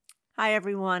Hi,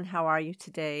 everyone. How are you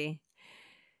today?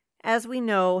 As we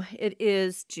know, it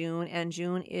is June, and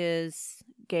June is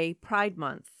Gay Pride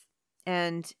Month.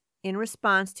 And in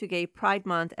response to Gay Pride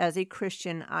Month, as a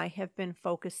Christian, I have been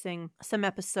focusing some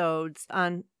episodes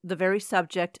on the very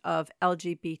subject of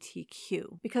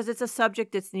LGBTQ because it's a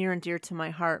subject that's near and dear to my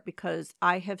heart because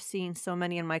I have seen so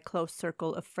many in my close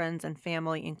circle of friends and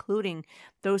family, including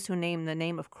those who name the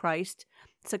name of Christ,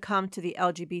 succumb to the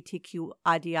LGBTQ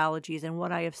ideologies. And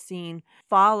what I have seen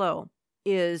follow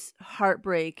is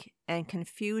heartbreak and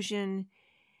confusion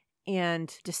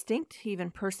and distinct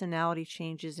even personality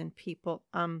changes in people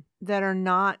that are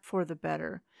not for the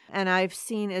better. And I've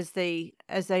seen as they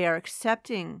are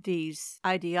accepting these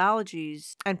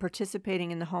ideologies and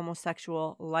participating in the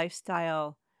homosexual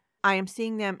lifestyle, I am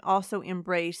seeing them also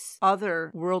embrace other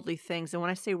worldly things. And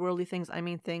when I say worldly things, I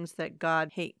mean things that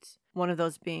God hates. One of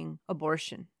those being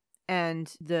abortion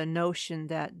and the notion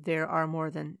that there are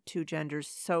more than two genders.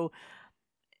 So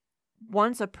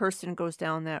once a person goes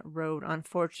down that road,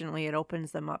 unfortunately, it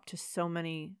opens them up to so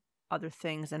many other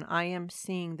things. And I am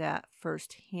seeing that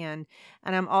firsthand.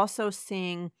 And I'm also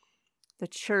seeing the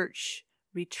church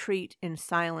retreat in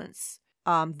silence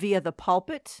via the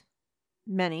pulpit.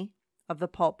 Many of the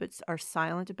pulpits are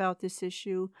silent about this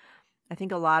issue. I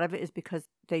think a lot of it is because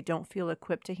they don't feel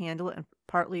equipped to handle it, and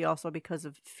partly also because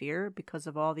of fear, because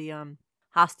of all the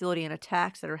hostility and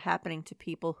attacks that are happening to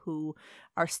people who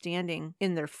are standing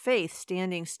in their faith,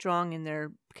 standing strong in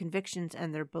their convictions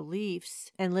and their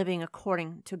beliefs, and living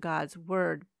according to God's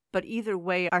word. But either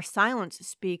way, our silence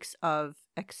speaks of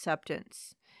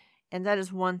acceptance. And that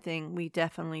is one thing we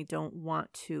definitely don't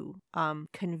want to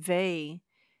convey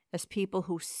as people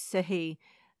who say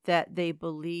that they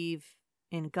believe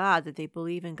in God, that they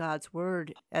believe in God's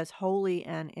word as holy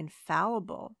and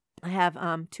infallible. I have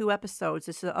two episodes.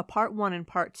 This is a part 1 and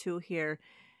part 2 here.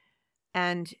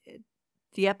 And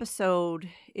the episode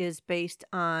is based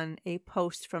on a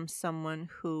post from someone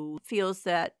who feels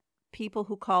that people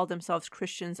who call themselves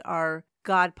Christians are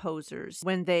God posers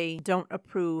when they don't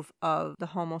approve of the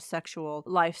homosexual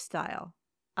lifestyle.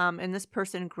 And this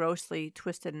person grossly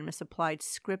twisted and misapplied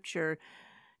scripture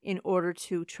in order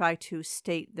to try to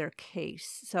state their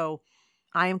case. So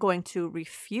I am going to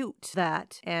refute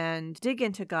that and dig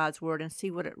into God's word and see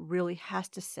what it really has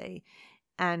to say.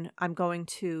 And I'm going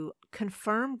to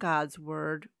confirm God's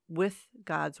word with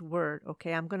God's word.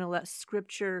 Okay, I'm going to let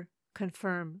scripture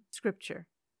confirm scripture.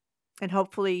 And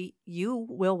hopefully you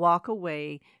will walk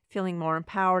away feeling more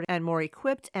empowered and more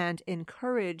equipped and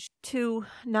encouraged to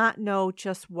not know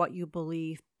just what you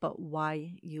believe, but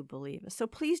why you believe. So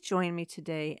please join me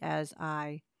today as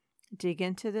I dig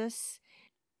into this.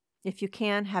 If you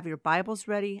can, have your Bibles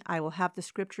ready. I will have the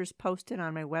scriptures posted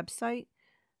on my website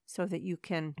so that you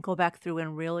can go back through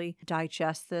and really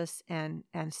digest this and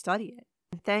study it.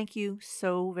 And thank you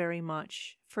so very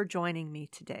much for joining me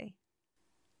today.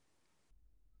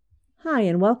 Hi,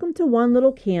 and welcome to One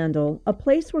Little Candle, a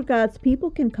place where God's people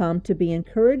can come to be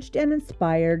encouraged and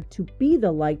inspired to be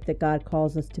the light that God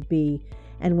calls us to be.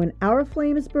 And when our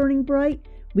flame is burning bright,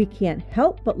 we can't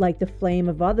help but light the flame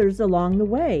of others along the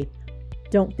way.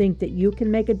 Don't think that you can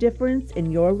make a difference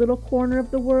in your little corner of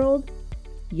the world?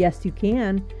 Yes, you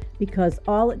can, because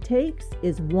all it takes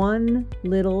is one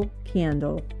little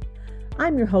candle.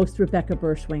 I'm your host, Rebecca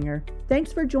Berschwinger.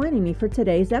 Thanks for joining me for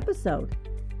today's episode.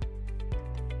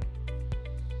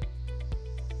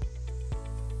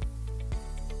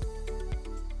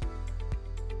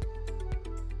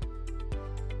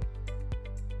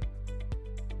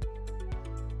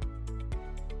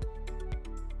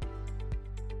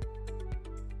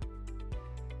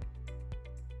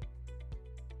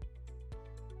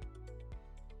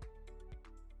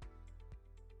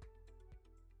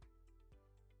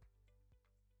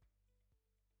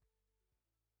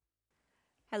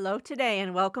 Hello today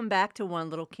and welcome back to One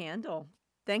Little Candle.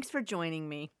 Thanks for joining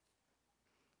me.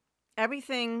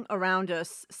 Everything around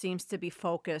us seems to be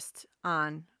focused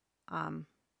on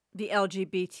the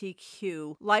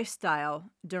LGBTQ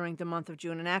lifestyle during the month of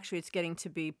June, and actually it's getting to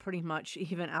be pretty much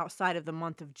even outside of the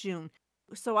month of June.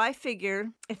 So I figure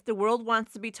if the world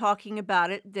wants to be talking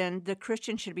about it, then the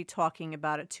Christian should be talking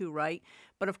about it too, right?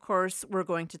 But of course, we're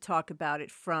going to talk about it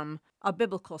from a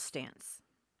biblical stance.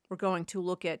 We're going to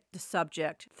look at the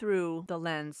subject through the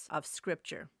lens of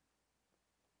Scripture.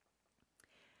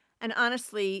 And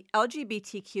honestly,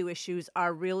 LGBTQ issues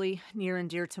are really near and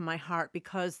dear to my heart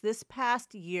because this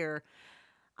past year,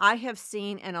 I have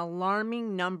seen an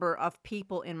alarming number of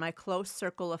people in my close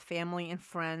circle of family and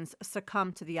friends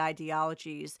succumb to the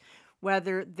ideologies,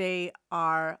 whether they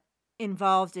are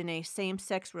involved in a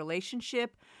same-sex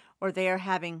relationship or they are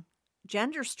having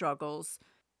gender struggles.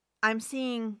 I'm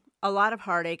seeing a lot of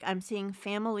heartache. I'm seeing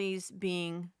families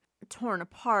being torn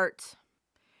apart.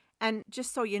 And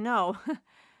just so you know,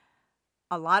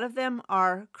 a lot of them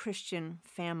are Christian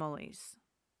families.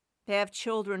 They have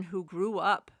children who grew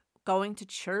up going to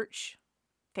church,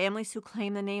 families who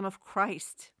claim the name of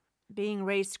Christ, being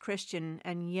raised Christian,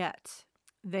 and yet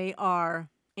they are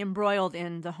embroiled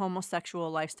in the homosexual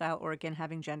lifestyle or again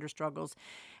having gender struggles.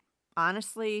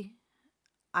 Honestly,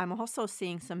 I'm also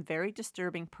seeing some very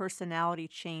disturbing personality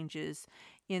changes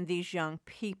in these young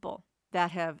people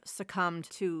that have succumbed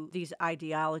to these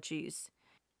ideologies.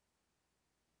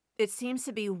 It seems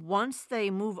to be once they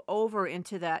move over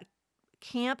into that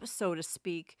camp, so to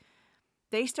speak,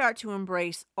 they start to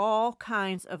embrace all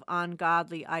kinds of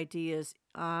ungodly ideas,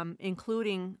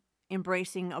 including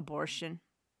embracing abortion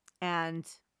and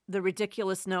the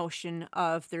ridiculous notion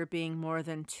of there being more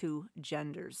than two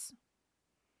genders,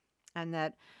 and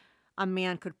that a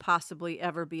man could possibly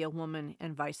ever be a woman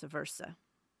and vice versa.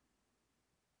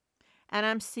 And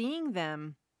I'm seeing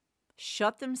them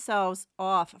shut themselves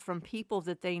off from people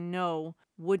that they know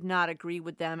would not agree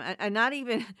with them, and not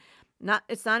even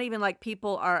it's not even like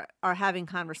people are having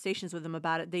conversations with them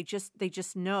about it. They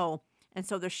just know, and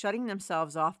so they're shutting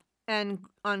themselves off and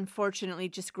unfortunately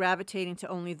just gravitating to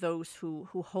only those who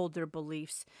hold their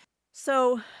beliefs.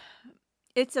 So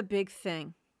it's a big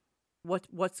thing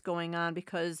what's going on,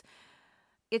 because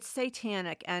it's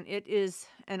satanic and it is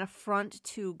an affront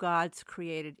to God's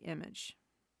created image.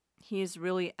 He is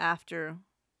really after,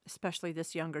 especially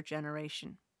this younger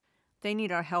generation. They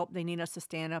need our help. They need us to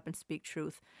stand up and speak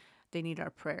truth. They need our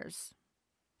prayers.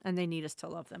 And they need us to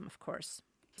love them, of course.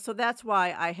 So that's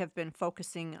why I have been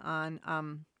focusing on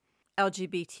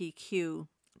LGBTQ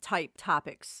type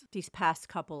topics these past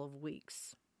couple of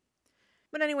weeks.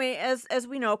 But anyway, as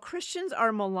we know, Christians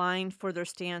are maligned for their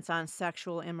stance on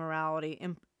sexual immorality,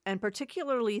 and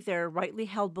particularly their rightly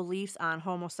held beliefs on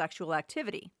homosexual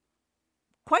activity.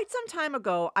 Quite some time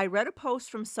ago, I read a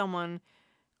post from someone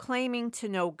claiming to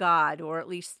know God, or at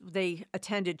least they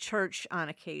attended church on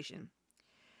occasion.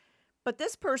 But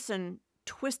this person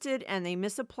twisted and they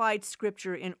misapplied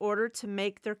scripture in order to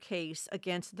make their case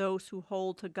against those who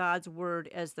hold to God's word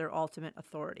as their ultimate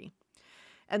authority.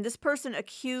 And this person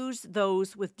accused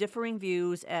those with differing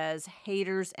views as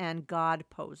haters and God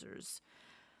posers.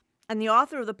 And the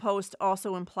author of the post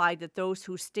also implied that those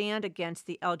who stand against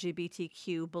the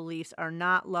LGBTQ beliefs are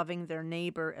not loving their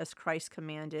neighbor as Christ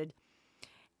commanded,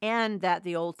 and that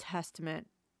the Old Testament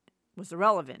was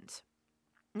irrelevant.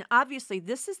 Now, obviously,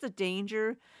 this is the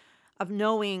danger of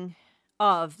knowing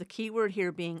of, the key word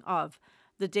here being of,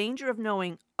 the danger of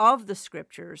knowing of the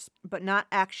scriptures, but not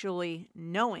actually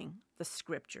knowing the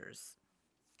scriptures.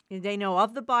 They know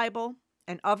of the Bible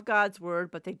and of God's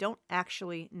word, but they don't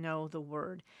actually know the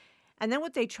word. And then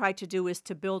what they try to do is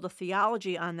to build a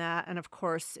theology on that, and of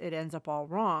course it ends up all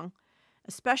wrong,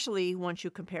 especially once you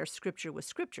compare scripture with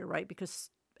scripture, right? Because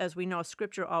as we know,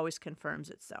 scripture always confirms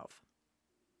itself.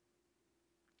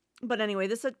 But anyway,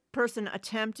 this person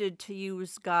attempted to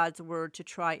use God's word to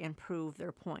try and prove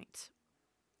their point.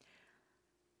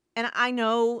 And I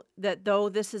know that though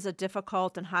this is a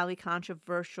difficult and highly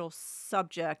controversial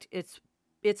subject,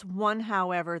 it's one,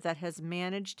 however, that has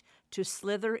managed to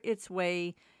slither its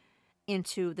way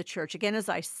into the church. Again, as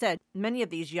I said, many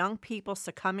of these young people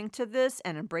succumbing to this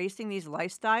and embracing these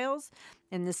lifestyles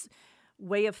and this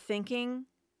way of thinking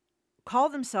call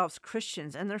themselves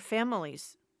Christians, and their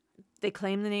families, they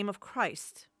claim the name of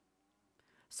Christ.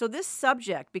 So this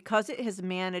subject, because it has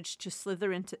managed to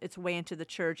slither into its way into the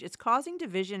church, it's causing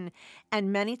division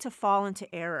and many to fall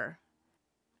into error.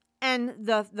 And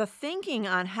the thinking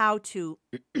on how to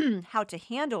how to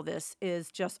handle this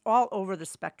is just all over the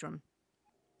spectrum.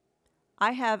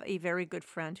 I have a very good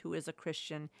friend who is a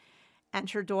Christian, and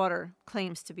her daughter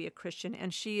claims to be a Christian,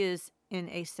 and she is in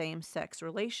a same-sex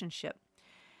relationship.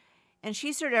 And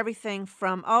she's heard everything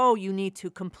from, oh, you need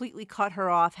to completely cut her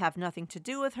off, have nothing to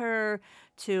do with her,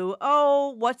 to,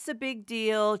 oh, what's the big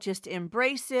deal? Just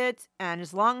embrace it. And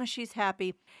as long as she's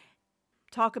happy,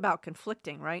 talk about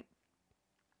conflicting, right?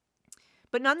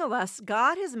 But nonetheless,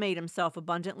 God has made himself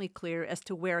abundantly clear as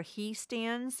to where he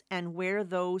stands and where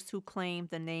those who claim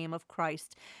the name of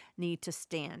Christ need to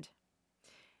stand.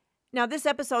 Now, this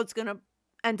episode's going to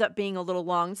end up being a little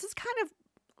long. This is kind of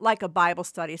like a Bible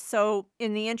study. So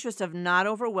in the interest of not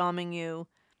overwhelming you,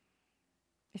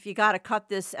 if you got to cut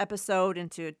this episode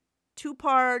into 2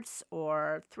 parts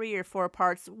or 3 or 4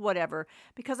 parts, whatever,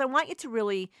 because I want you to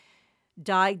really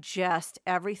digest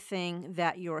everything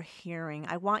that you're hearing.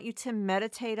 I want you to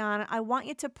meditate on it. I want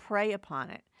you to pray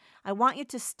upon it. I want you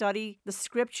to study the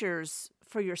scriptures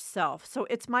for yourself. So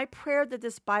it's my prayer that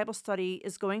this Bible study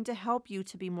is going to help you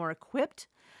to be more equipped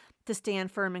to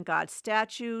stand firm in God's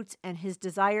statutes and his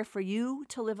desire for you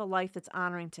to live a life that's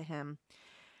honoring to him.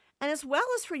 And as well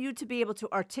as for you to be able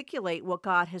to articulate what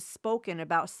God has spoken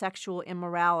about sexual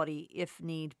immorality if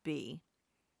need be.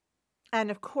 And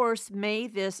of course, may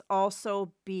this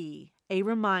also be a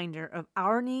reminder of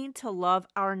our need to love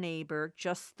our neighbor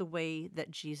just the way that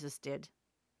Jesus did.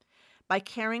 By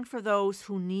caring for those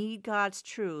who need God's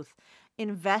truth,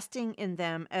 investing in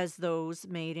them as those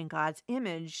made in God's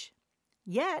image,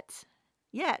 yet,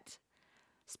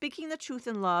 speaking the truth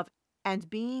in love and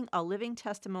being a living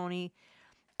testimony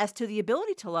as to the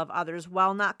ability to love others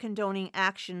while not condoning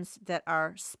actions that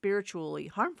are spiritually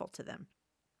harmful to them.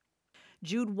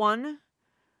 Jude 1,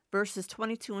 verses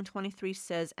 22 and 23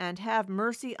 says, "And have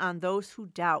mercy on those who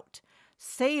doubt.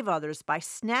 Save others by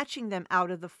snatching them out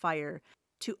of the fire.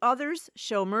 To others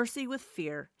show mercy with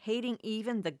fear, hating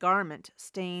even the garment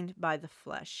stained by the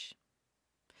flesh."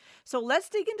 So let's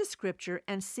dig into Scripture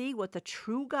and see what the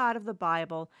true God of the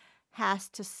Bible has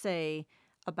to say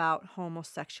about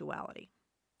homosexuality.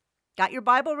 Got your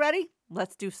Bible ready?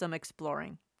 Let's do some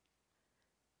exploring.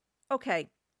 Okay,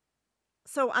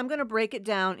 so I'm going to break it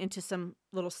down into some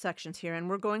little sections here, and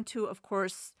we're going to, of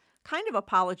course, kind of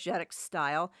apologetic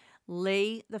style,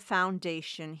 lay the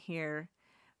foundation here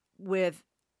with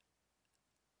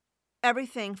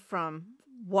everything from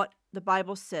what the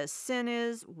Bible says sin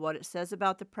is, what it says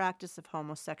about the practice of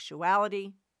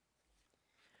homosexuality.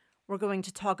 We're going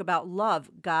to talk about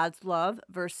love, God's love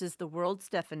versus the world's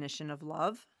definition of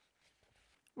love.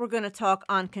 We're going to talk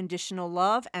unconditional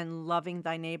love and loving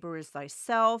thy neighbor as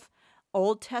thyself,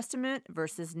 Old Testament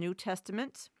versus New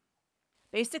Testament.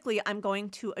 Basically, I'm going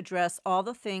to address all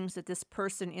the things that this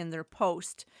person in their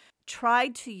post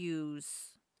tried to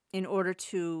use in order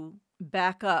to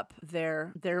back up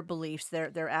their beliefs,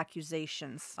 their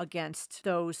accusations against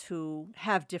those who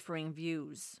have differing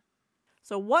views.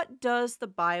 So what does the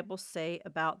Bible say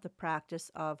about the practice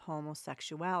of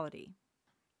homosexuality?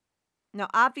 Now,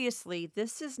 obviously,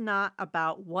 this is not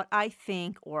about what I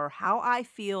think or how I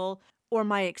feel or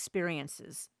my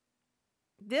experiences.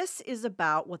 This is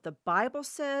about what the Bible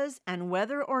says and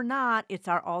whether or not it's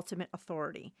our ultimate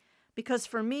authority. Because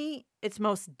for me, it's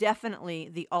most definitely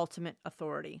the ultimate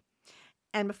authority.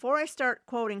 And before I start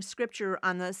quoting scripture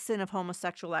on the sin of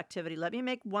homosexual activity, let me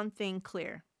make one thing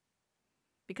clear,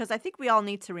 because I think we all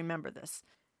need to remember this.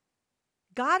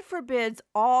 God forbids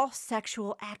all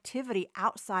sexual activity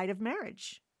outside of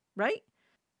marriage, right?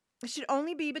 It should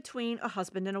only be between a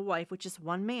husband and a wife, which is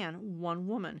one man, one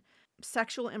woman.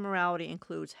 Sexual immorality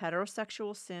includes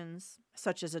heterosexual sins,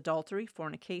 such as adultery,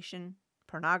 fornication,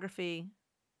 pornography,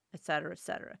 etc.,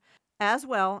 as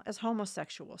well as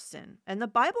homosexual sin. And the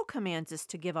Bible commands us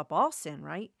to give up all sin,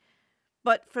 right?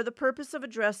 But for the purpose of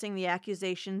addressing the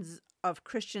accusations of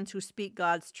Christians who speak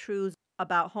God's truths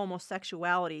about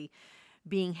homosexuality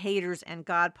being haters and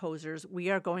God posers,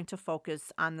 we are going to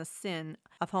focus on the sin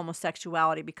of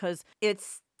homosexuality because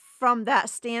it's from that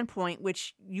standpoint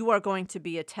which you are going to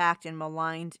be attacked and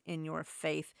maligned in your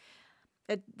faith.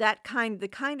 The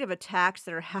kind of attacks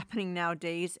that are happening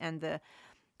nowadays and the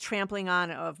trampling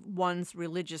on of one's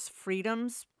religious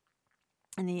freedoms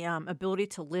and the ability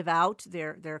to live out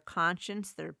their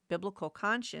conscience, their biblical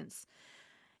conscience,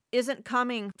 isn't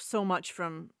coming so much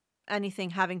from anything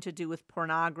having to do with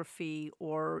pornography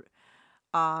or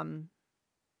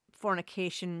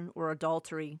fornication or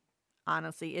adultery.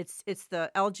 Honestly, it's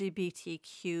the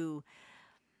LGBTQ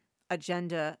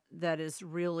agenda that is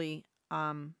really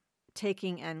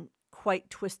taking and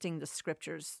quite twisting the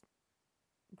scriptures,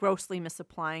 grossly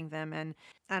misapplying them, and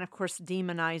of course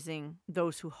demonizing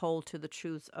those who hold to the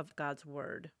truths of God's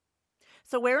word.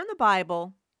 So where in the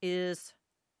Bible is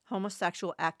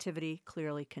homosexual activity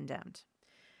clearly condemned?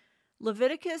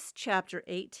 Leviticus chapter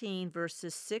 18,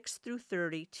 verses 6 through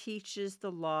 30 teaches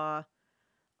the law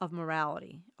of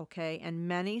morality, okay? And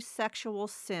many sexual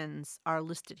sins are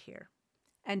listed here.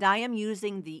 And I am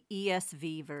using the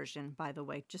ESV version, by the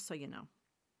way, just so you know.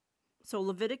 So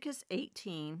Leviticus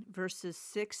 18, verses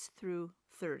 6 through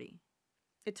 30.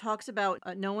 It talks about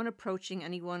no one approaching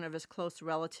any one of his close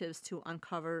relatives to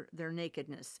uncover their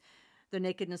nakedness. The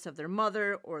nakedness of their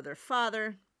mother or their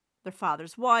father's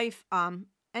wife,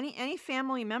 any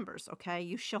family members, okay?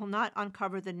 You shall not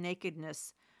uncover the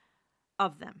nakedness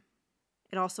of them.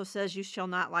 It also says you shall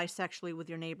not lie sexually with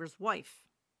your neighbor's wife.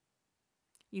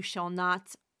 You shall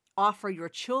not offer your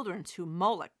children to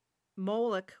Moloch.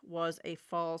 Moloch was a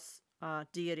false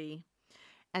deity,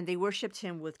 and they worshipped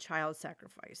him with child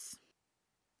sacrifice.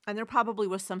 And there probably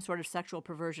was some sort of sexual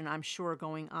perversion, I'm sure,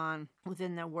 going on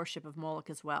within the worship of Moloch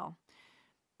as well.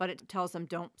 But it tells them,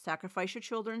 don't sacrifice your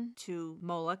children to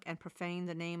Moloch and profane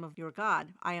the name of your God.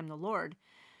 I am the Lord.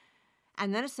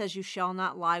 And then it says, you shall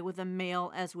not lie with a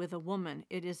male as with a woman.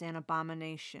 It is an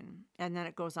abomination. And then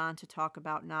it goes on to talk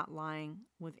about not lying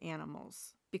with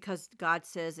animals, because God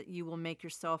says that you will make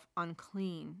yourself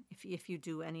unclean if you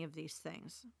do any of these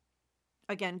things.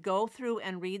 Again, go through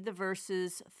and read the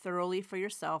verses thoroughly for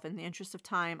yourself. In the interest of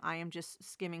time, I am just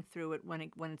skimming through it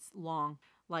when it's long,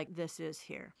 like this is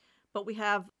here. But we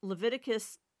have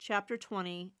Leviticus chapter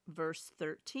 20, verse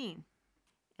 13.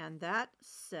 And that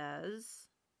says,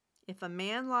 if a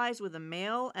man lies with a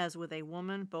male as with a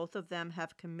woman, both of them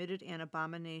have committed an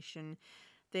abomination.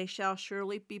 They shall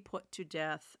surely be put to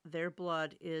death. Their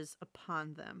blood is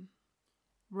upon them.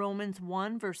 Romans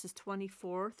 1, verses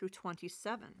 24 through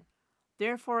 27.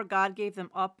 Therefore God gave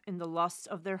them up in the lusts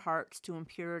of their hearts to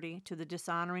impurity, to the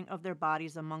dishonoring of their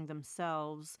bodies among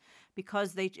themselves,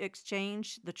 because they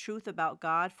exchanged the truth about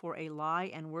God for a lie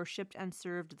and worshipped and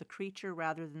served the creature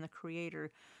rather than the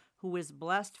Creator, who is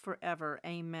blessed forever.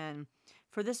 Amen.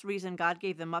 For this reason, God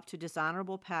gave them up to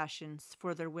dishonorable passions,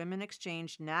 for their women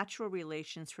exchanged natural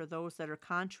relations for those that are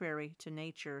contrary to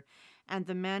nature. And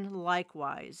the men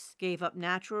likewise gave up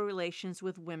natural relations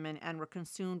with women and were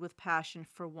consumed with passion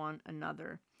for one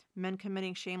another, men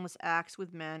committing shameless acts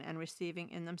with men and receiving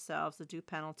in themselves the due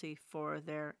penalty for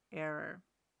their error.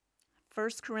 1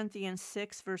 Corinthians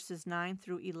 6, verses 9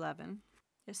 through 11.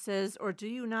 It says, or do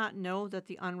you not know that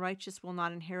the unrighteous will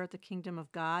not inherit the kingdom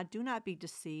of God? Do not be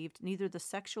deceived. Neither the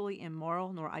sexually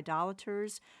immoral, nor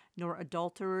idolaters, nor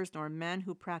adulterers, nor men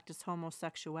who practice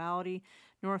homosexuality,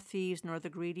 nor thieves, nor the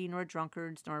greedy, nor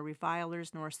drunkards, nor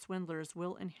revilers, nor swindlers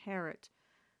will inherit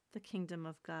the kingdom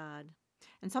of God.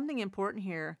 And something important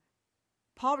here,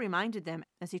 Paul reminded them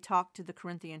as he talked to the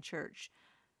Corinthian church,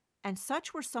 and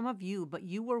such were some of you, but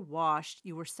you were washed,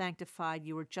 you were sanctified,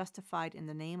 you were justified in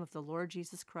the name of the Lord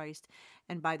Jesus Christ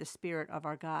and by the Spirit of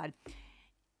our God.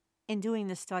 In doing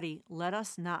this study, let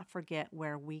us not forget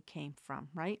where we came from,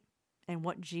 right? And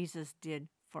what Jesus did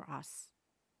for us.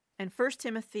 And 1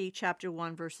 Timothy chapter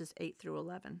 1, verses 8 through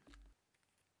 11.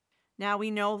 Now we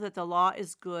know that the law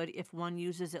is good if one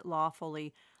uses it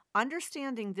lawfully,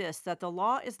 understanding this, that the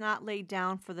law is not laid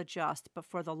down for the just, but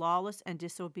for the lawless and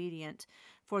disobedient,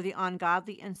 for the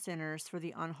ungodly and sinners, for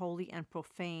the unholy and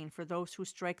profane, for those who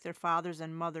strike their fathers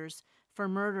and mothers, for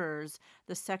murderers,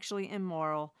 the sexually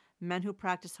immoral, men who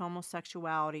practice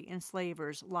homosexuality,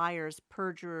 enslavers, liars,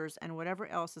 perjurers, and whatever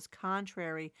else is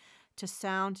contrary to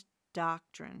sound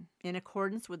doctrine, in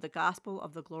accordance with the gospel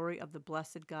of the glory of the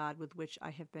blessed God with which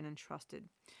I have been entrusted.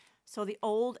 So the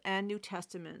Old and New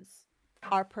Testaments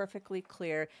are perfectly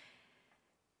clear.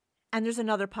 And there's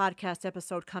another podcast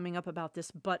episode coming up about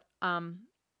this, but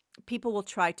people will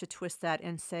try to twist that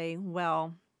and say,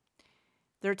 well,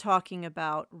 they're talking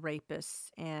about rapists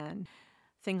and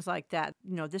things like that.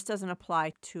 You know, this doesn't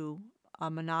apply to a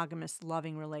monogamous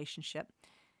loving relationship.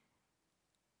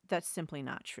 That's simply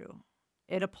not true.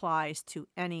 It applies to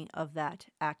any of that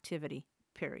activity,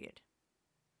 period.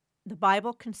 The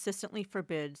Bible consistently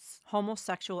forbids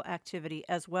homosexual activity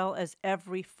as well as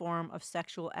every form of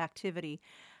sexual activity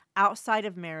outside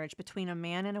of marriage between a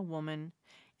man and a woman,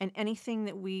 and anything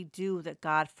that we do that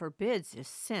God forbids is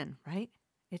sin, right?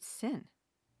 It's sin.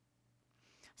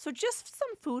 So just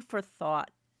some food for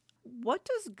thought. What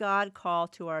does God call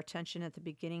to our attention at the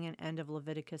beginning and end of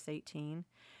Leviticus 18?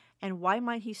 And why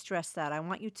might he stress that? I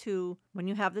want you to, when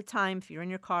you have the time, if you're in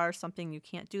your car or something, you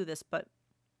can't do this, but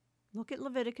look at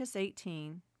Leviticus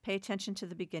 18, pay attention to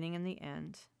the beginning and the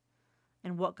end,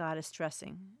 and what God is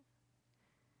stressing.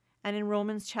 And in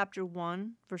Romans chapter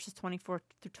 1, verses 24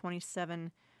 through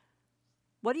 27,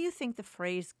 what do you think the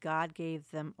phrase God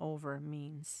gave them over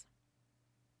means?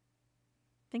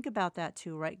 Think about that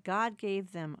too, right? God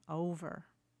gave them over.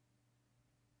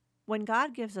 When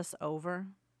God gives us over,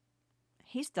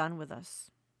 he's done with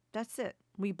us. That's it.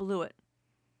 We blew it.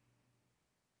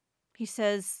 He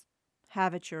says,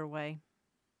 have it your way.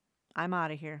 I'm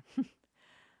out of here.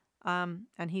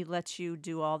 And he lets you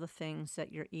do all the things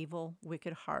that your evil,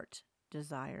 wicked heart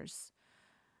desires.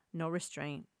 No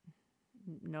restraint.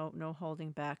 No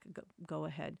holding back. Go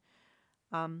ahead.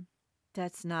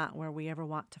 That's not where we ever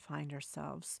want to find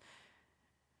ourselves.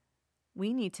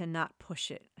 We need to not push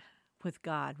it with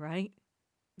God, right?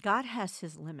 God has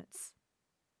his limits.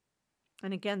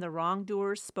 And again, the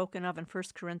wrongdoers spoken of in 1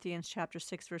 Corinthians chapter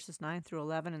 6, verses 9 through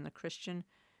 11 in the Christian,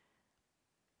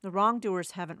 the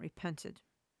wrongdoers haven't repented.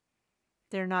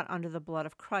 They're not under the blood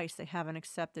of Christ. They haven't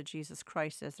accepted Jesus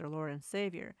Christ as their Lord and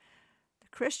Savior. The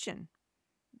Christian,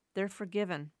 they're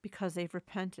forgiven because they've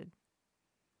repented.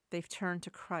 They've turned to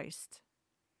Christ.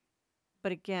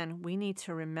 But again, we need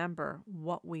to remember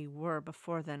what we were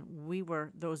before then. We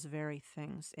were those very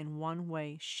things in one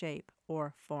way, shape,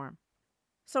 or form.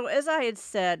 So, as I had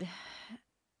said,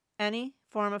 any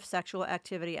form of sexual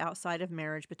activity outside of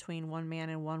marriage between one man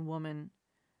and one woman,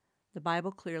 the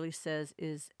Bible clearly says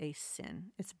is a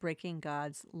sin. It's breaking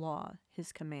God's law,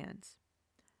 his commands.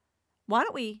 Why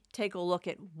don't we take a look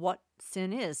at what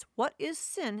sin is? What is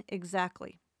sin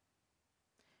exactly?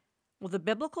 Well, the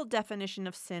biblical definition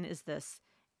of sin is this: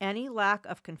 any lack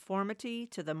of conformity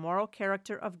to the moral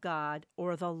character of God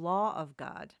or the law of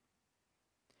God.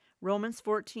 Romans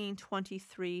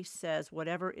 14:23 says,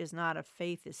 whatever is not of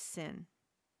faith is sin.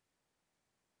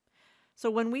 So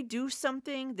when we do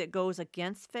something that goes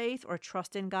against faith or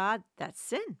trust in God, that's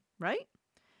sin, right?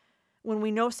 When we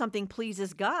know something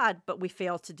pleases God, but we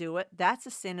fail to do it, that's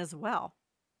a sin as well.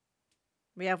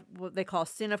 We have what they call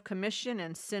sin of commission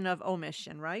and sin of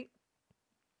omission, right?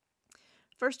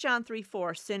 1 John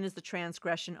 3:4, sin is the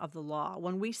transgression of the law.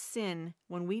 When we sin,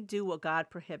 when we do what God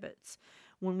prohibits,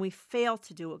 when we fail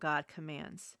to do what God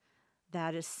commands,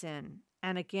 that is sin.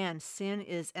 And again, sin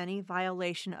is any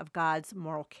violation of God's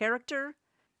moral character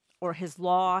or his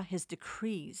law, his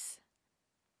decrees.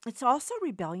 It's also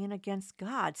rebellion against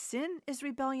God. Sin is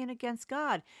rebellion against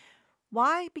God.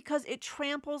 Why? Because it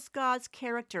tramples God's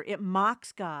character. It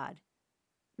mocks God.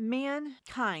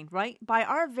 Mankind, right? By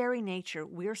our very nature,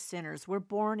 we're sinners. We're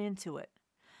born into it.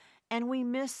 And we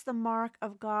miss the mark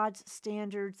of God's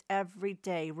standards every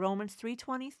day. Romans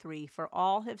 3:23, for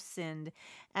all have sinned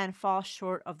and fall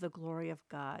short of the glory of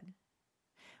God.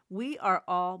 We are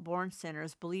all born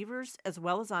sinners, believers as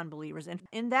well as unbelievers. And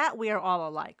in that, we are all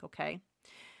alike, okay?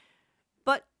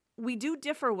 But we do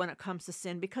differ when it comes to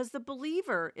sin because the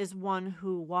believer is one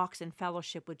who walks in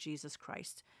fellowship with Jesus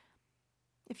Christ.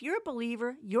 If you're a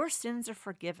believer, your sins are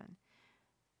forgiven.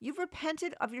 You've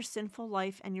repented of your sinful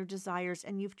life and your desires,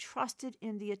 and you've trusted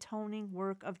in the atoning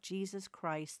work of Jesus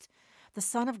Christ, the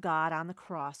Son of God on the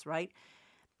cross, right?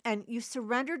 And you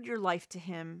surrendered your life to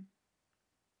him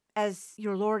as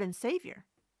your Lord and Savior.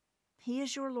 He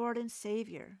is your Lord and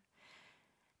Savior.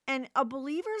 And a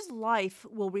believer's life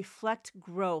will reflect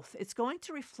growth. It's going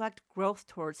to reflect growth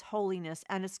towards holiness,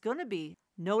 and it's going to be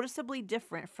noticeably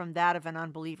different from that of an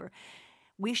unbeliever.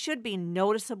 We should be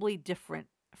noticeably different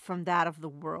from that of the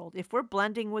world. If we're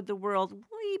blending with the world,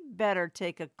 we better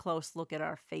take a close look at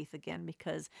our faith again,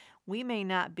 because we may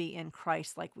not be in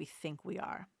Christ like we think we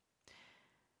are.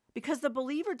 Because the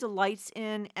believer delights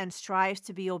in and strives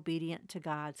to be obedient to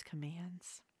God's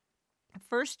commands.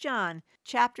 1 John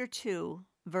chapter 2,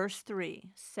 verse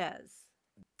 3 says,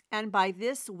 and by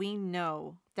this we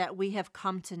know that we have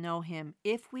come to know him,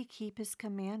 if we keep his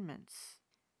commandments.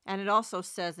 And it also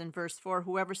says in verse 4,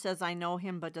 whoever says, I know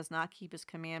him, but does not keep his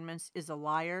commandments is a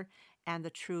liar, and the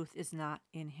truth is not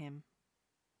in him.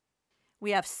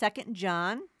 We have 2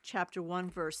 John chapter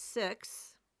 1, verse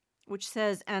 6, which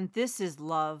says, and this is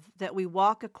love, that we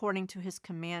walk according to his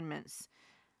commandments.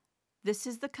 This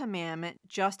is the commandment,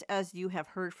 just as you have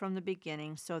heard from the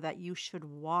beginning, so that you should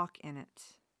walk in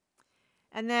it.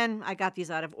 And then I got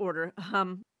these out of order.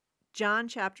 John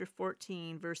chapter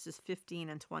 14, verses 15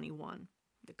 and 21.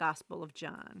 The Gospel of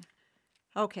John.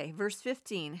 Okay, verse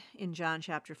 15 in John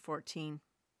chapter 14.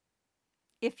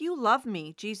 If you love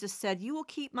me, Jesus said, you will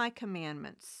keep my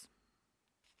commandments.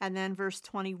 And then verse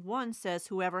 21 says,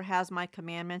 whoever has my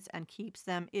commandments and keeps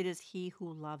them, it is he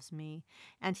who loves me.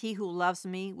 And he who loves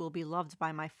me will be loved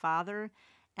by my Father,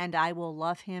 and I will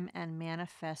love him and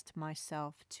manifest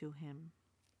myself to him.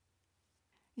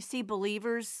 You see,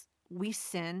 believers, we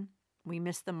sin. We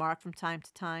miss the mark from time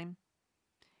to time.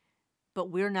 But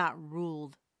we're not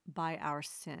ruled by our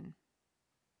sin.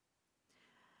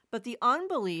 But the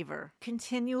unbeliever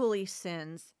continually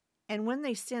sins, and when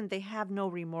they sin, they have no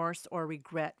remorse or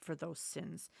regret for those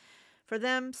sins. For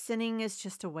them, sinning is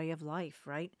just a way of life,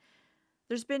 right?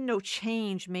 There's been no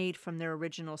change made from their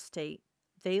original state.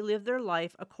 They live their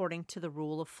life according to the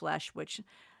rule of flesh, which,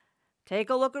 take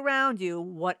a look around you,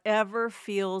 whatever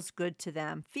feels good to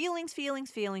them. Feelings,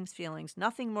 feelings, feelings, feelings.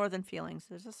 Nothing more than feelings.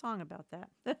 There's a song about that.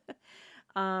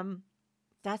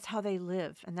 That's how they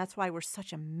live, and that's why we're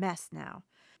such a mess now.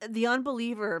 The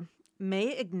unbeliever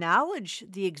may acknowledge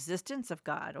the existence of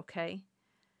God, okay?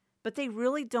 But they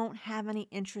really don't have any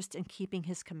interest in keeping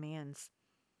his commands.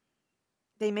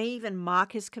 They may even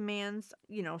mock his commands,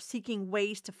 seeking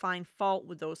ways to find fault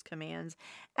with those commands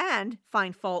and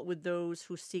find fault with those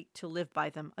who seek to live by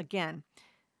them. Again,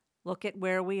 look at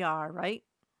where we are, right?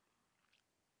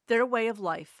 Their way of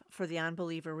life for the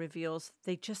unbeliever reveals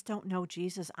they just don't know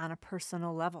Jesus on a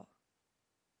personal level.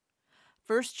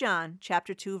 1 John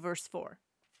chapter 2, verse 4.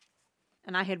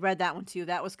 And I had read that one too.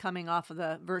 That was coming off of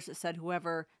the verse that said,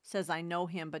 whoever says, I know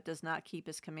him, but does not keep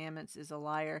his commandments is a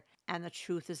liar, and the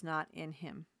truth is not in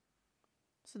him.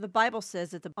 So the Bible says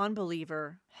that the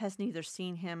unbeliever has neither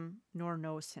seen him nor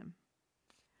knows him.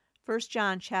 1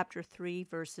 John chapter 3,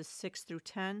 verses 6 through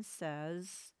 10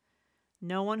 says,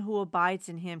 no one who abides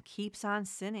in him keeps on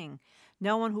sinning.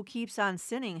 No one who keeps on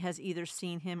sinning has either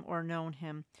seen him or known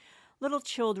him. Little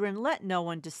children, let no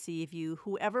one deceive you.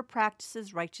 Whoever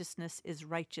practices righteousness is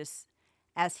righteous,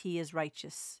 as he is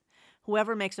righteous.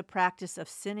 Whoever makes a practice of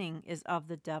sinning is of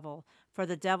the devil, for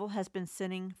the devil has been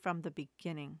sinning from the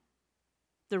beginning.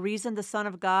 The reason the Son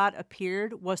of God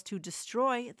appeared was to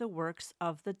destroy the works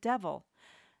of the devil.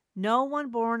 No one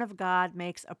born of God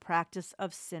makes a practice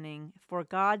of sinning, for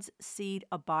God's seed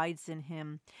abides in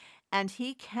him, and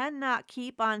he cannot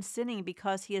keep on sinning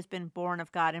because he has been born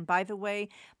of God. And by the way,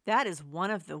 that is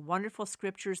one of the wonderful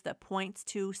scriptures that points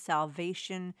to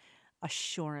salvation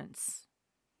assurance.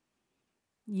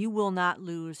 You will not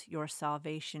lose your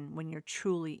salvation when you're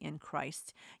truly in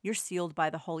Christ. You're sealed by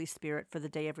the Holy Spirit for the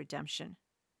day of redemption.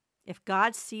 If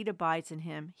God's seed abides in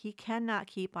him, he cannot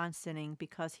keep on sinning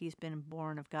because he's been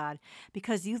born of God.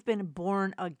 Because you've been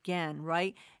born again,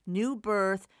 right? New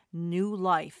birth, new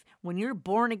life. When you're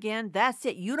born again, that's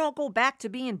it. You don't go back to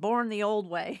being born the old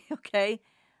way, okay?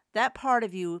 That part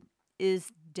of you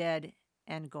is dead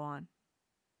and gone.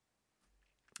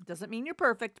 Doesn't mean you're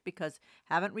perfect because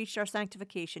haven't reached our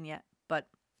sanctification yet, but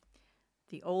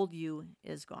the old you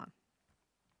is gone.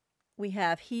 We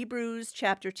have Hebrews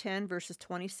chapter 10, verses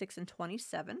 26 and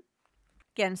 27.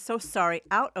 Again, so sorry,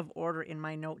 out of order in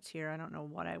my notes here. I don't know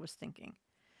what I was thinking.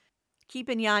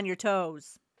 Keeping you on your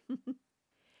toes.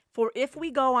 For if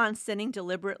we go on sinning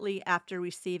deliberately after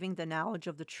receiving the knowledge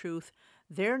of the truth,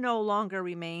 there no longer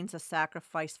remains a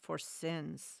sacrifice for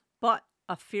sins, but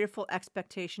a fearful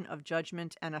expectation of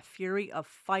judgment and a fury of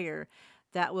fire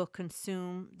that will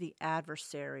consume the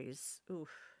adversaries. Oof.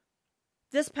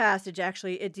 This passage,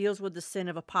 actually, it deals with the sin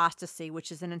of apostasy,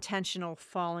 which is an intentional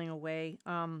falling away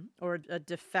or a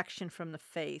defection from the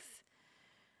faith.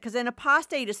 Because an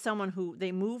apostate is someone who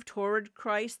they move toward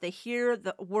Christ, they hear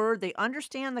the word, they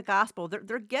understand the gospel,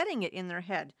 they're getting it in their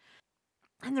head.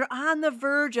 And they're on the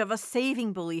verge of a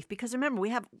saving belief. Because remember,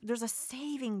 there's a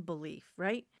saving belief,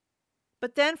 right?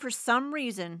 But then for some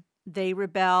reason, they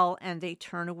rebel and they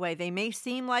turn away. They may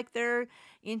seem like they're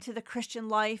into the Christian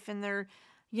life and they're,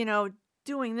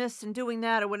 doing this and doing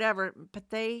that or whatever, but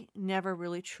they never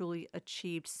really truly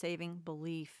achieved saving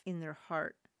belief in their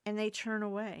heart, and they turn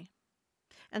away.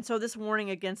 And so this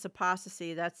warning against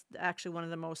apostasy, that's actually one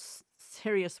of the most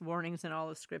serious warnings in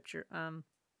all of Scripture.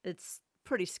 It's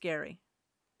pretty scary.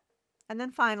 And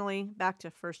then finally, back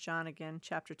to 1 John again,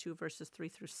 chapter 2, verses 3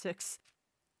 through 6.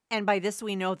 And by this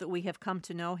we know that we have come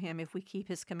to know him if we keep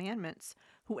his commandments.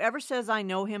 Whoever says, I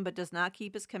know him, but does not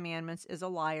keep his commandments is a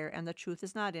liar, and the truth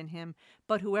is not in him.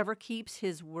 But whoever keeps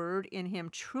his word in him,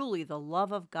 truly the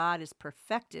love of God is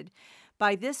perfected.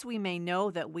 By this we may know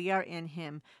that we are in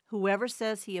him. Whoever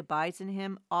says he abides in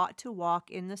him ought to walk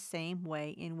in the same way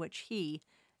in which he,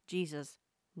 Jesus,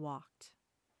 walked.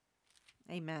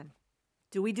 Amen.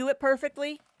 Do we do it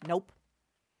perfectly? Nope.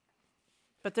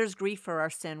 But there's grief for our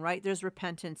sin, right? There's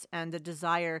repentance and the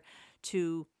desire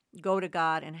to go to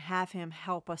God and have him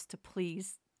help us to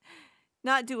please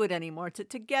not do it anymore,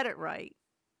 to get it right.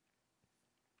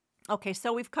 Okay,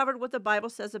 so we've covered what the Bible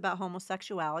says about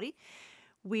homosexuality.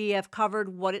 We have covered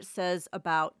what it says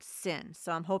about sin.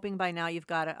 So I'm hoping by now you've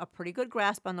got a pretty good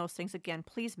grasp on those things. Again,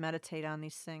 please meditate on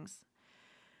these things.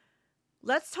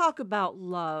 Let's talk about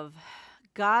love.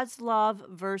 God's love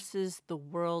versus the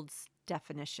world's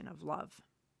definition of love.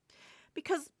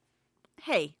 Because,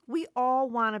 hey, we all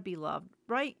want to be loved,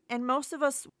 right? And most of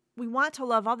us, we want to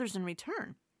love others in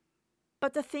return.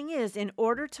 But the thing is, in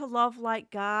order to love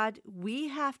like God, we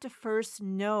have to first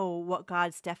know what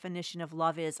God's definition of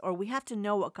love is, or we have to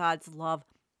know what God's love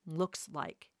looks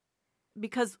like.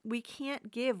 Because we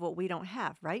can't give what we don't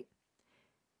have, right?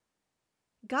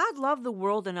 God loved the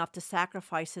world enough to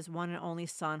sacrifice his one and only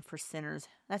Son for sinners.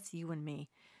 That's you and me.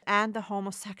 And the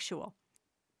homosexual.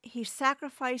 He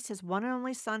sacrificed his one and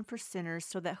only Son for sinners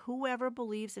so that whoever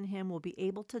believes in him will be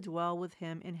able to dwell with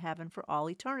him in heaven for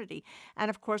all eternity. And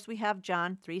of course, we have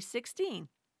John 3:16.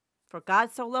 For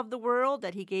God so loved the world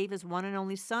that he gave his one and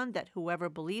only Son, that whoever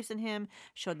believes in him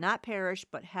should not perish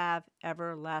but have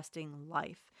everlasting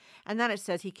life. And then it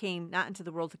says he came not into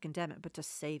the world to condemn it, but to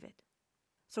save it.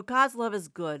 So God's love is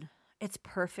good. It's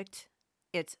perfect.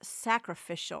 It's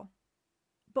sacrificial.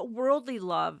 But worldly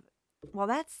love, well,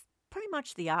 that's pretty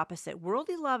much the opposite.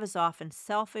 Worldly love is often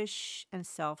selfish and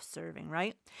self-serving,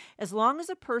 right? As long as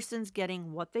a person's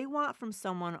getting what they want from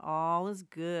someone, all is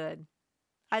good.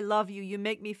 I love you. You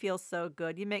make me feel so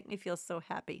good. You make me feel so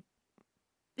happy.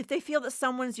 If they feel that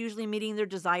someone's usually meeting their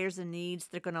desires and needs,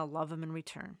 they're going to love them in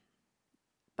return.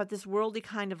 But this worldly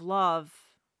kind of love,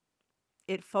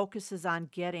 it focuses on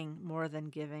getting more than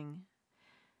giving.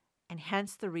 And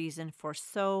hence the reason for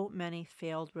so many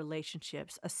failed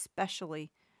relationships,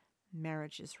 especially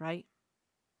marriages, right?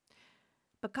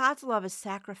 But God's love is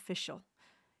sacrificial.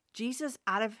 Jesus,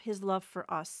 out of his love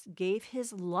for us, gave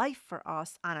his life for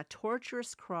us on a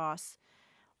torturous cross.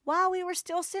 While we were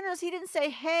still sinners, he didn't say,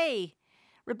 hey,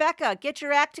 Rebecca, get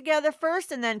your act together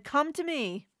first and then come to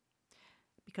me.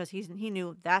 Because he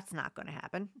knew that's not going to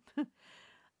happen.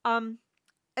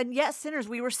 And yet sinners,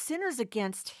 we were sinners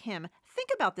against him. Think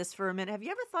about this for a minute. Have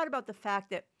you ever thought about the fact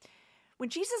that when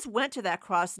Jesus went to that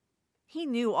cross, he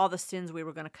knew all the sins we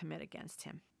were going to commit against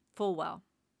him full well.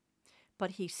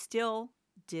 But he still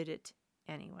did it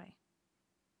anyway.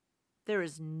 There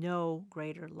is no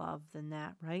greater love than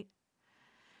that, right?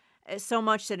 It's so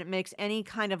much that it makes any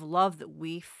kind of love that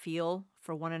we feel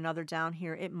for one another down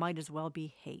here, it might as well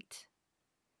be hate.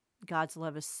 God's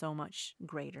love is so much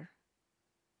greater.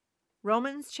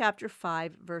 Romans chapter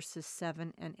 5, verses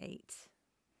 7 and 8.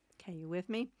 Okay, you with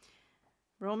me?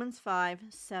 Romans 5,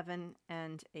 7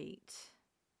 and 8.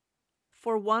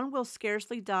 For one will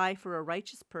scarcely die for a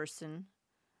righteous person,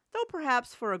 though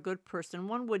perhaps for a good person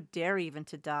one would dare even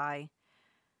to die.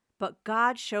 But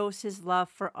God shows his love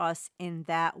for us in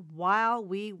that while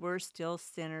we were still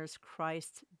sinners,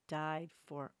 Christ died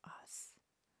for us.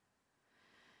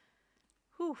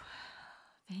 Whew.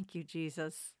 Thank you,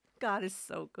 Jesus. God is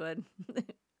so good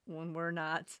when we're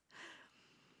not.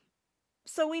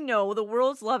 So we know the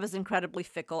world's love is incredibly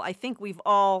fickle. I think we've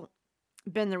all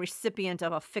been the recipient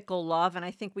of a fickle love, and I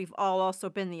think we've all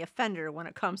also been the offender when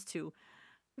it comes to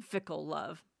fickle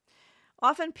love.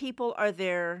 Often people are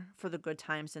there for the good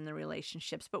times in the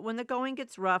relationships, but when the going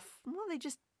gets rough, well, they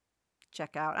just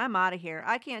check out. I'm out of here.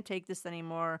 I can't take this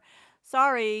anymore.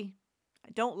 Sorry,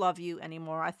 I don't love you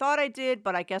anymore. I thought I did,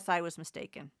 but I guess I was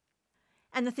mistaken.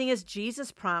 And the thing is,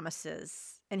 Jesus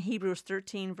promises in Hebrews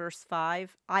 13, verse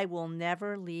 5, I will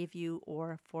never leave you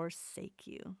or forsake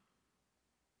you.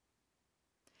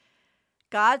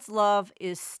 God's love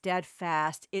is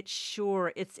steadfast, it's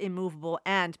sure, it's immovable.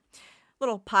 And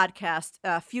little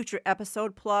podcast, future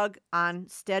episode plug on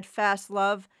steadfast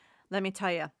love. Let me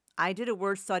tell you, I did a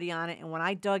word study on it, and when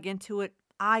I dug into it,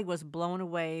 I was blown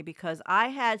away because I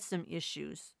had some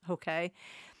issues, okay?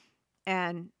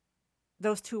 And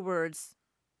those two words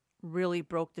really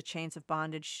broke the chains of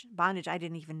bondage I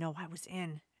didn't even know I was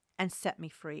in, and set me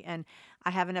free. And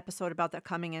I have an episode about that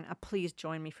coming in. Please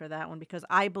join me for that one because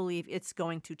I believe it's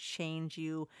going to change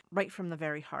you right from the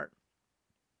very heart.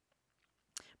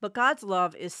 But God's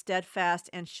love is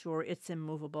steadfast and sure. It's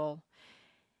immovable.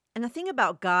 And the thing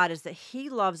about God is that he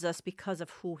loves us because of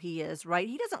who he is, right?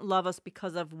 He doesn't love us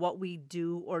because of what we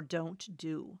do or don't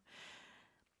do.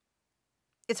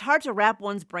 It's hard to wrap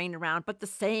one's brain around, but the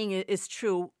saying is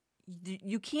true.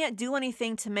 You can't do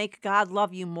anything to make God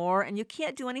love you more, and you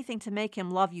can't do anything to make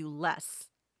him love you less,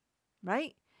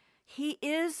 right? He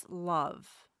is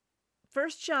love. 1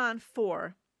 John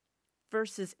 4,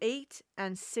 verses 8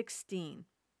 and 16.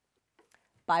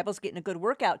 Bible's getting a good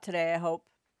workout today, I hope.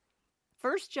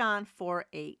 1 John 4,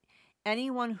 8.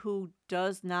 Anyone who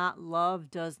does not love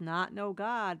does not know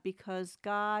God, because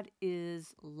God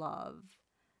is love.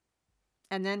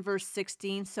 And then verse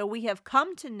 16, so we have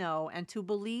come to know and to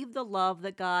believe the love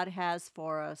that God has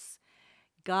for us.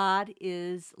 God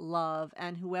is love,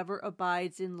 and whoever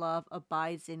abides in love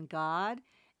abides in God,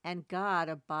 and God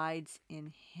abides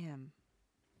in him.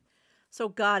 So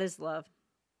God is love,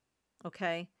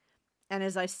 okay? And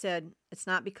as I said, it's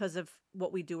not because of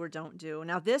what we do or don't do.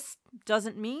 Now, this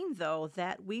doesn't mean, though,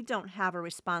 that we don't have a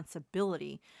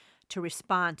responsibility to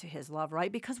respond to his love,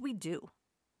 right? Because we do.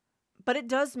 But it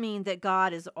does mean that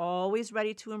God is always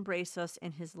ready to embrace us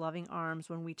in his loving arms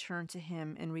when we turn to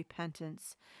him in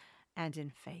repentance and in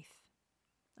faith.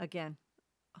 Again,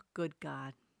 a good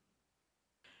God.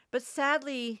 But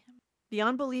sadly, the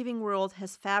unbelieving world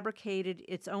has fabricated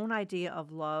its own idea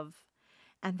of love,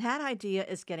 and that idea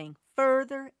is getting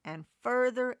further and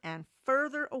further and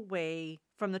further away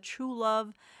from the true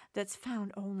love that's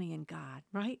found only in God,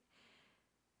 right?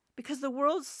 Because the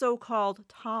world's so-called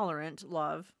tolerant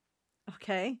love,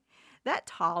 okay, that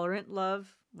tolerant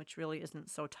love, which really isn't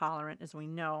so tolerant as we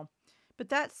know, but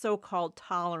that so-called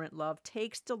tolerant love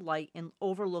takes delight in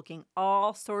overlooking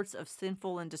all sorts of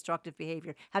sinful and destructive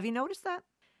behavior. Have you noticed that?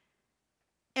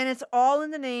 And it's all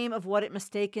in the name of what it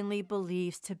mistakenly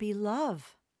believes to be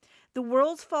love. The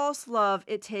world's false love,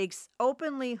 it takes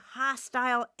openly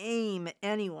hostile aim at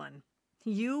anyone,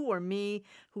 you or me,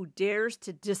 who dares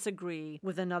to disagree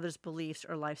with another's beliefs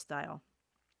or lifestyle.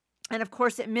 And of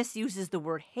course, it misuses the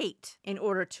word hate in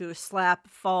order to slap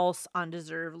false,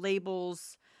 undeserved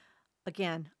labels,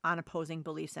 again, on opposing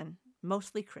beliefs, and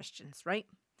mostly Christians, right?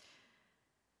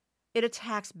 It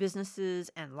attacks businesses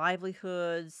and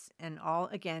livelihoods, and all,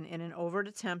 again, in an overt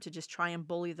attempt to just try and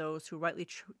bully those who rightly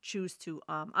choose to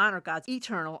honor God's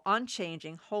eternal,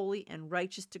 unchanging, holy, and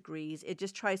righteous degrees. It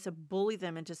just tries to bully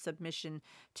them into submission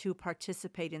to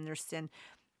participate in their sin,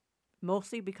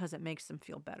 mostly because it makes them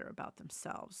feel better about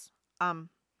themselves.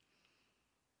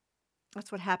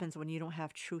 That's what happens when you don't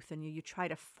have truth in you. You try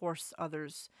to force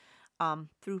others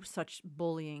through such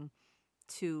bullying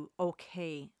to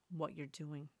okay what you're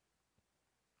doing.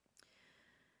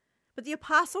 But the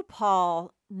Apostle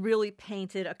Paul really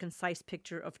painted a concise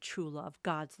picture of true love,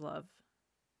 God's love.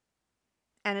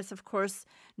 And it's, of course,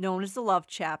 known as the love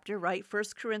chapter, right? 1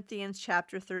 Corinthians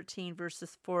chapter 13,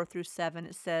 verses 4 through 7,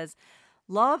 it says,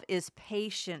 love is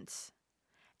patient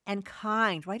and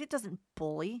kind, right? It doesn't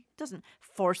bully. It doesn't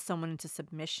force someone into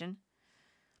submission.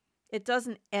 It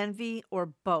doesn't envy or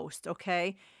boast,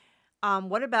 okay?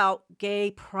 What about Gay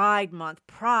Pride Month?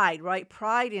 Pride, right?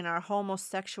 Pride in our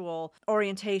homosexual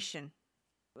orientation.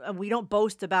 We don't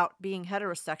boast about being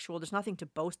heterosexual. There's nothing to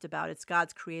boast about. It's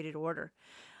God's created order.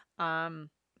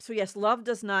 So yes, love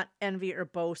does not envy or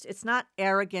boast. It's not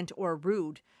arrogant or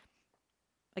rude.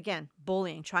 Again,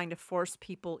 bullying, trying to force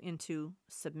people into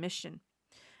submission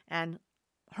and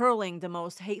hurling the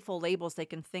most hateful labels they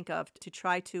can think of to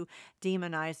try to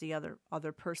demonize the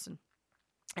other person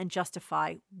and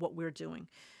justify what we're doing.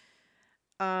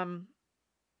 Again,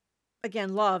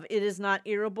 love, it is not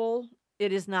irritable.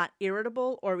 It is not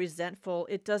irritable or resentful.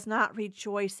 It does not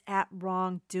rejoice at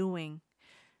wrongdoing.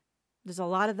 There's a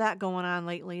lot of that going on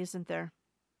lately, isn't there?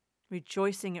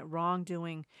 Rejoicing at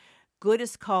wrongdoing. Good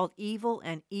is called evil,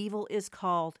 and evil is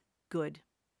called good.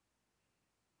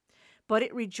 But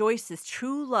it rejoices.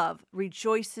 True love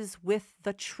rejoices with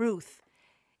the truth.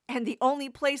 And the only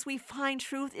place we find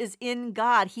truth is in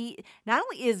God. He not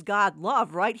only is God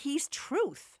love, right? He's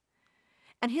truth.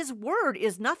 And his word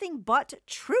is nothing but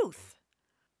truth.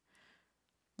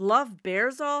 Love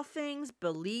bears all things,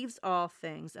 believes all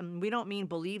things. And we don't mean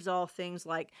believes all things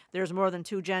like there's more than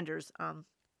two genders,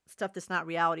 stuff that's not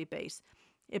reality based.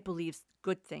 It believes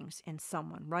good things in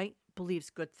someone, right? Believes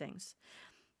good things.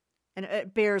 And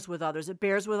it bears with others. It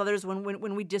bears with others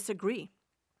when we disagree.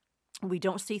 We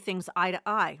don't see things eye to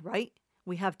eye, right?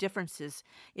 We have differences.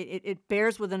 It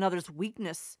bears with another's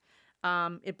weakness.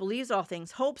 It believes all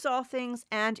things, hopes all things,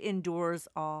 and endures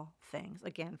all things.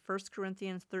 Again, 1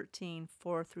 Corinthians 13,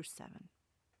 4 through 7.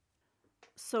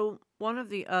 So one of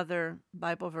the other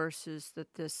Bible verses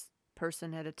that this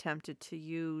person had attempted to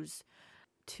use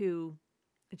to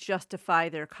justify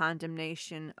their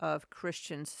condemnation of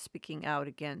Christians speaking out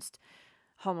against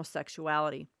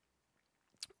homosexuality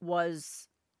was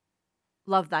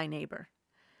love thy neighbor.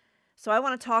 So I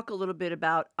want to talk a little bit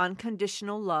about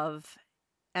unconditional love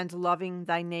and loving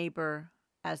thy neighbor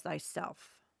as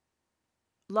thyself.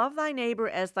 Love thy neighbor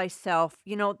as thyself.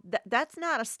 You know, that's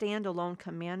not a standalone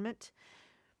commandment,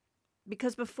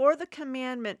 because before the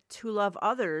commandment to love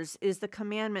others is the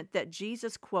commandment that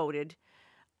Jesus quoted,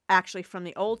 actually from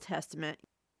the Old Testament.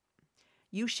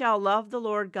 You shall love the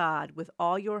Lord God with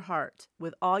all your heart,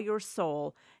 with all your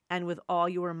soul, and with all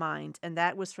your mind. And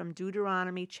that was from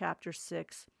Deuteronomy chapter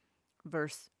 6,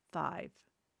 verse 5.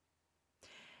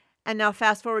 And now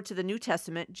fast forward to the New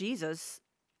Testament. Jesus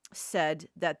said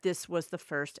that this was the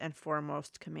first and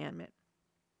foremost commandment.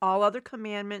 All other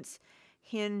commandments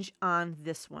hinge on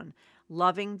this one,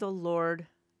 loving the Lord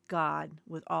God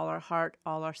with all our heart,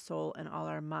 all our soul, and all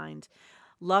our mind.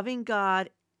 Loving God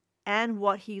and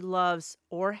what he loves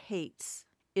or hates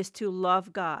is to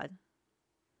love God.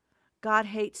 God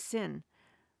hates sin.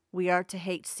 We are to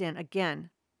hate sin.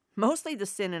 Again, mostly the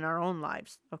sin in our own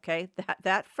lives, okay?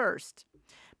 That first.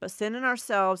 But sin in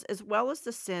ourselves, as well as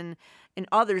the sin in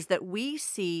others that we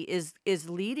see is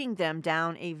leading them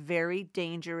down a very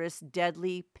dangerous,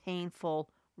 deadly, painful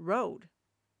road.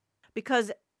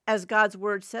 Because as God's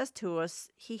word says to us,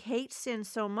 he hates sin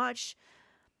so much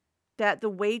that the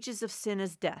wages of sin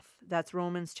is death. That's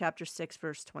Romans chapter 6,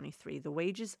 verse 23. The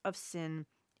wages of sin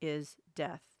is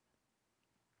death.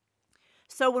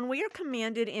 So when we are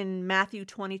commanded in Matthew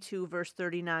 22, verse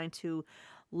 39 to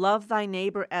love thy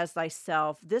neighbor as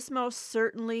thyself, this most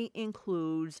certainly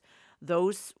includes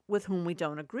those with whom we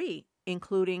don't agree,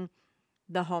 including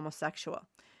the homosexual.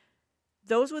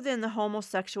 those within the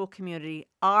homosexual community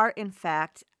are, in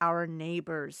fact, our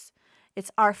neighbors. It's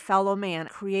our fellow man,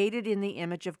 created in the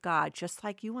image of God, just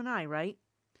like you and I, right?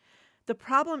 The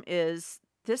problem is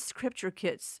this scripture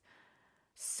gets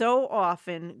so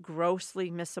often grossly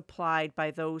misapplied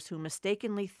by those who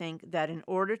mistakenly think that in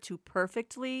order to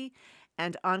perfectly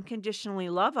and unconditionally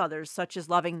love others, such as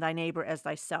loving thy neighbor as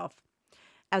thyself,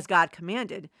 as God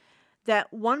commanded,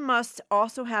 that one must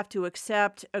also have to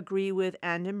accept, agree with,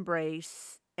 and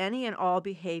embrace any and all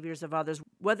behaviors of others,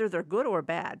 whether they're good or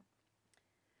bad.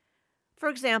 For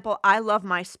example, I love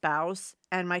my spouse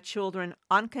and my children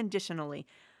unconditionally,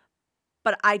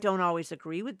 but I don't always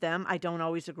agree with them. I don't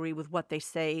always agree with what they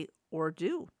say or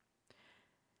do.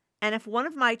 And if one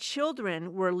of my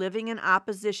children were living in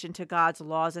opposition to God's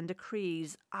laws and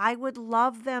decrees, I would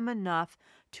love them enough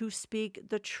to speak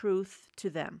the truth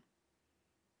to them.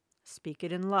 Speak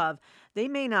it in love. They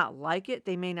may not like it.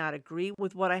 They may not agree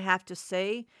with what I have to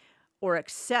say or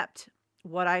accept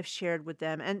what I've shared with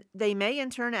them. And they may in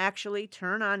turn actually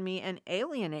turn on me and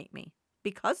alienate me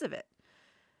because of it.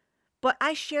 But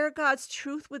I share God's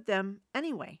truth with them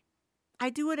anyway. I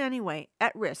do it anyway,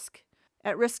 at risk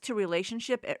to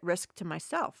relationship, at risk to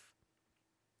myself.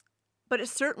 But it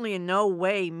certainly in no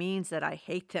way means that I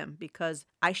hate them because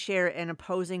I share an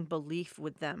opposing belief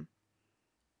with them.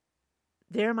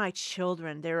 They're my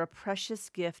children. They're a precious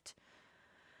gift.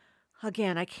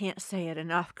 Again, I can't say it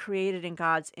enough, created in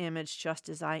God's image just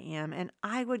as I am, and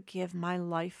I would give my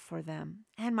life for them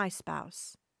and my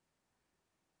spouse.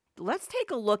 Let's take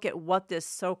a look at what this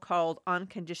so-called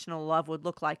unconditional love would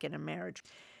look like in a marriage.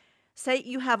 Say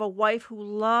you have a wife who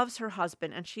loves her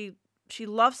husband, and she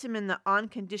loves him in the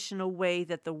unconditional way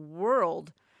that the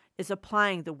world is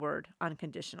applying the word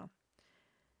unconditional.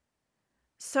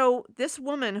 So this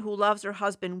woman who loves her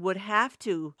husband would have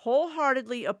to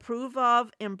wholeheartedly approve of,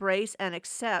 embrace, and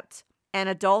accept an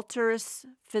adulterous,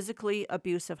 physically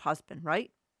abusive husband,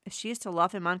 right? If she is to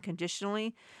love him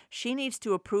unconditionally, she needs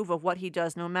to approve of what he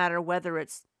does, no matter whether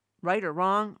it's right or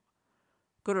wrong,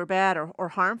 good or bad, or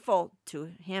harmful to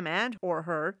him and or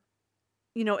her.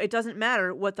 You know, it doesn't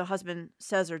matter what the husband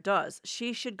says or does.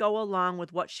 She should go along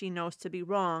with what she knows to be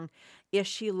wrong if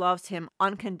she loves him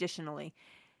unconditionally.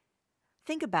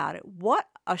 Think about it. What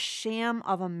a sham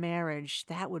of a marriage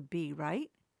that would be, right?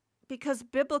 Because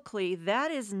biblically, that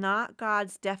is not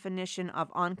God's definition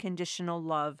of unconditional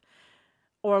love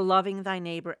or loving thy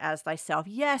neighbor as thyself.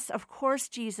 Yes, of course,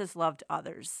 Jesus loved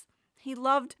others. He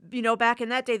loved, back in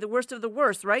that day, the worst of the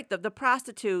worst, right? The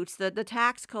prostitutes, the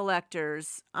tax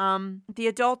collectors, the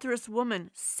adulterous woman,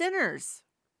 sinners.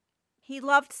 He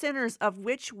loved sinners, of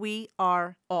which we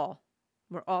are all.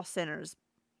 We're all sinners.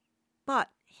 But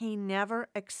he never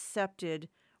accepted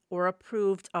or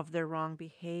approved of their wrong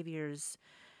behaviors.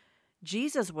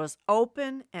 Jesus was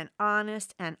open and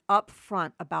honest and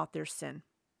upfront about their sin.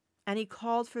 And he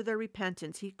called for their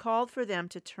repentance. He called for them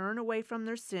to turn away from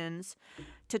their sins,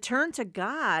 to turn to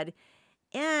God,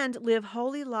 and live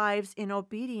holy lives in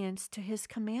obedience to his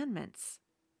commandments.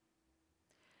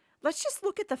 Let's just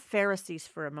look at the Pharisees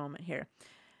for a moment here.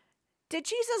 Did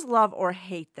Jesus love or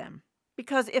hate them?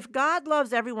 Because if God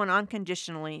loves everyone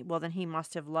unconditionally, well, then he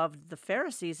must have loved the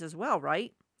Pharisees as well,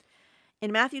 right?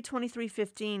 In Matthew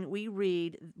 23:15, we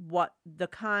read what the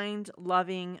kind,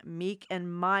 loving, meek,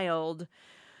 and mild,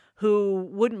 who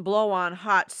wouldn't blow on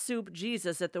hot soup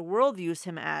Jesus that the world views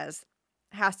him as,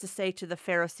 has to say to the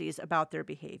Pharisees about their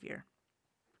behavior.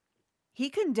 He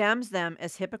condemns them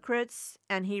as hypocrites,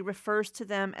 and he refers to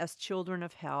them as children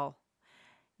of hell.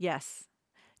 Yes,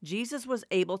 Jesus was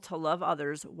able to love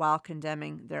others while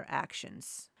condemning their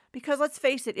actions. Because let's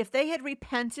face it, if they had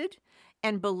repented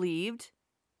and believed,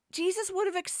 Jesus would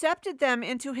have accepted them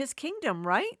into his kingdom,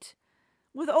 right?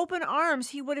 With open arms,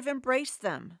 he would have embraced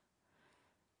them.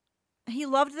 He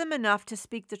loved them enough to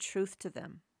speak the truth to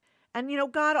them. And,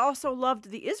 God also loved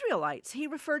the Israelites. He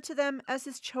referred to them as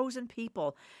his chosen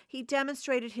people. He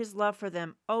demonstrated his love for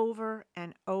them over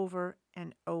and over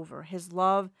and over, his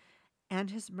love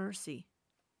and his mercy.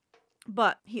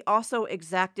 But he also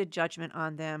exacted judgment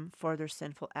on them for their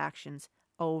sinful actions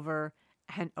over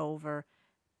and over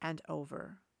and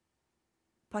over.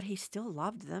 But he still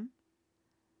loved them.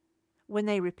 When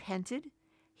they repented,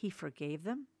 he forgave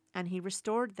them and he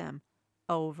restored them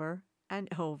over and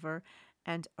over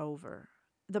and over.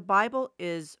 The Bible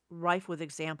is rife with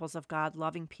examples of God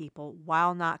loving people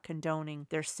while not condoning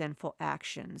their sinful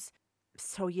actions.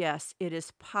 So yes, it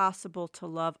is possible to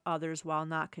love others while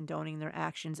not condoning their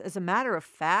actions. As a matter of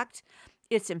fact,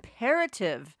 it's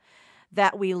imperative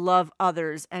that we love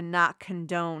others and not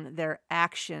condone their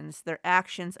actions. Their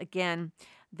actions, again,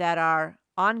 that are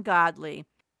ungodly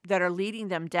that are leading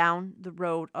them down the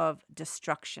road of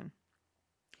destruction.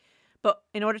 But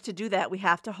in order to do that, we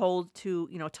have to hold to,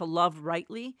 to love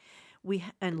rightly,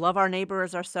 and love our neighbor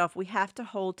as ourselves. We have to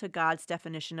hold to God's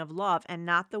definition of love and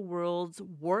not the world's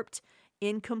warped,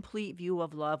 incomplete view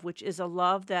of love, which is a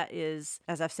love that is,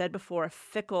 as I've said before,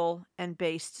 fickle and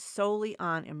based solely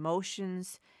on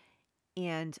emotions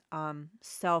and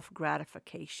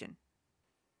self-gratification.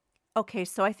 Okay,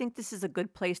 so I think this is a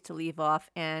good place to leave off,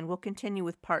 and we'll continue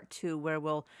with part 2, where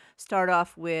we'll start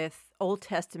off with Old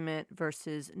Testament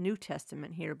versus New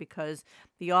Testament here, because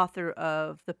the author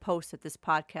of the post that this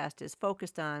podcast is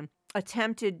focused on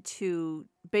attempted to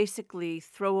basically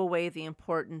throw away the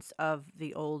importance of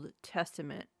the Old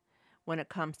Testament when it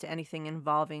comes to anything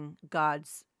involving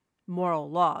God's moral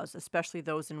laws, especially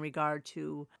those in regard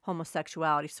to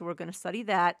homosexuality. So we're going to study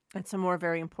that and some more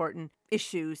very important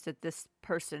issues that this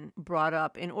person brought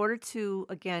up in order to,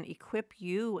 again, equip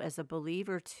you as a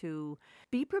believer to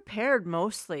be prepared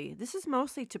mostly. This is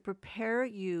mostly to prepare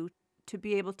you to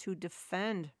be able to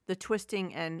defend the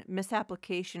twisting and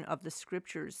misapplication of the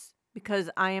scriptures, because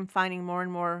I am finding more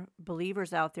and more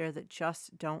believers out there that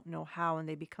just don't know how, and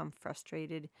they become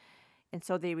frustrated. And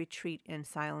so they retreat in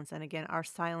silence. And again, our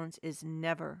silence is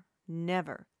never,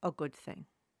 never a good thing.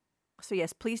 So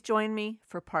yes, please join me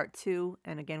for part 2.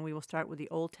 And again, we will start with the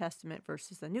Old Testament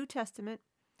versus the New Testament.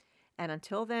 And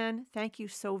until then, thank you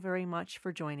so very much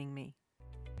for joining me.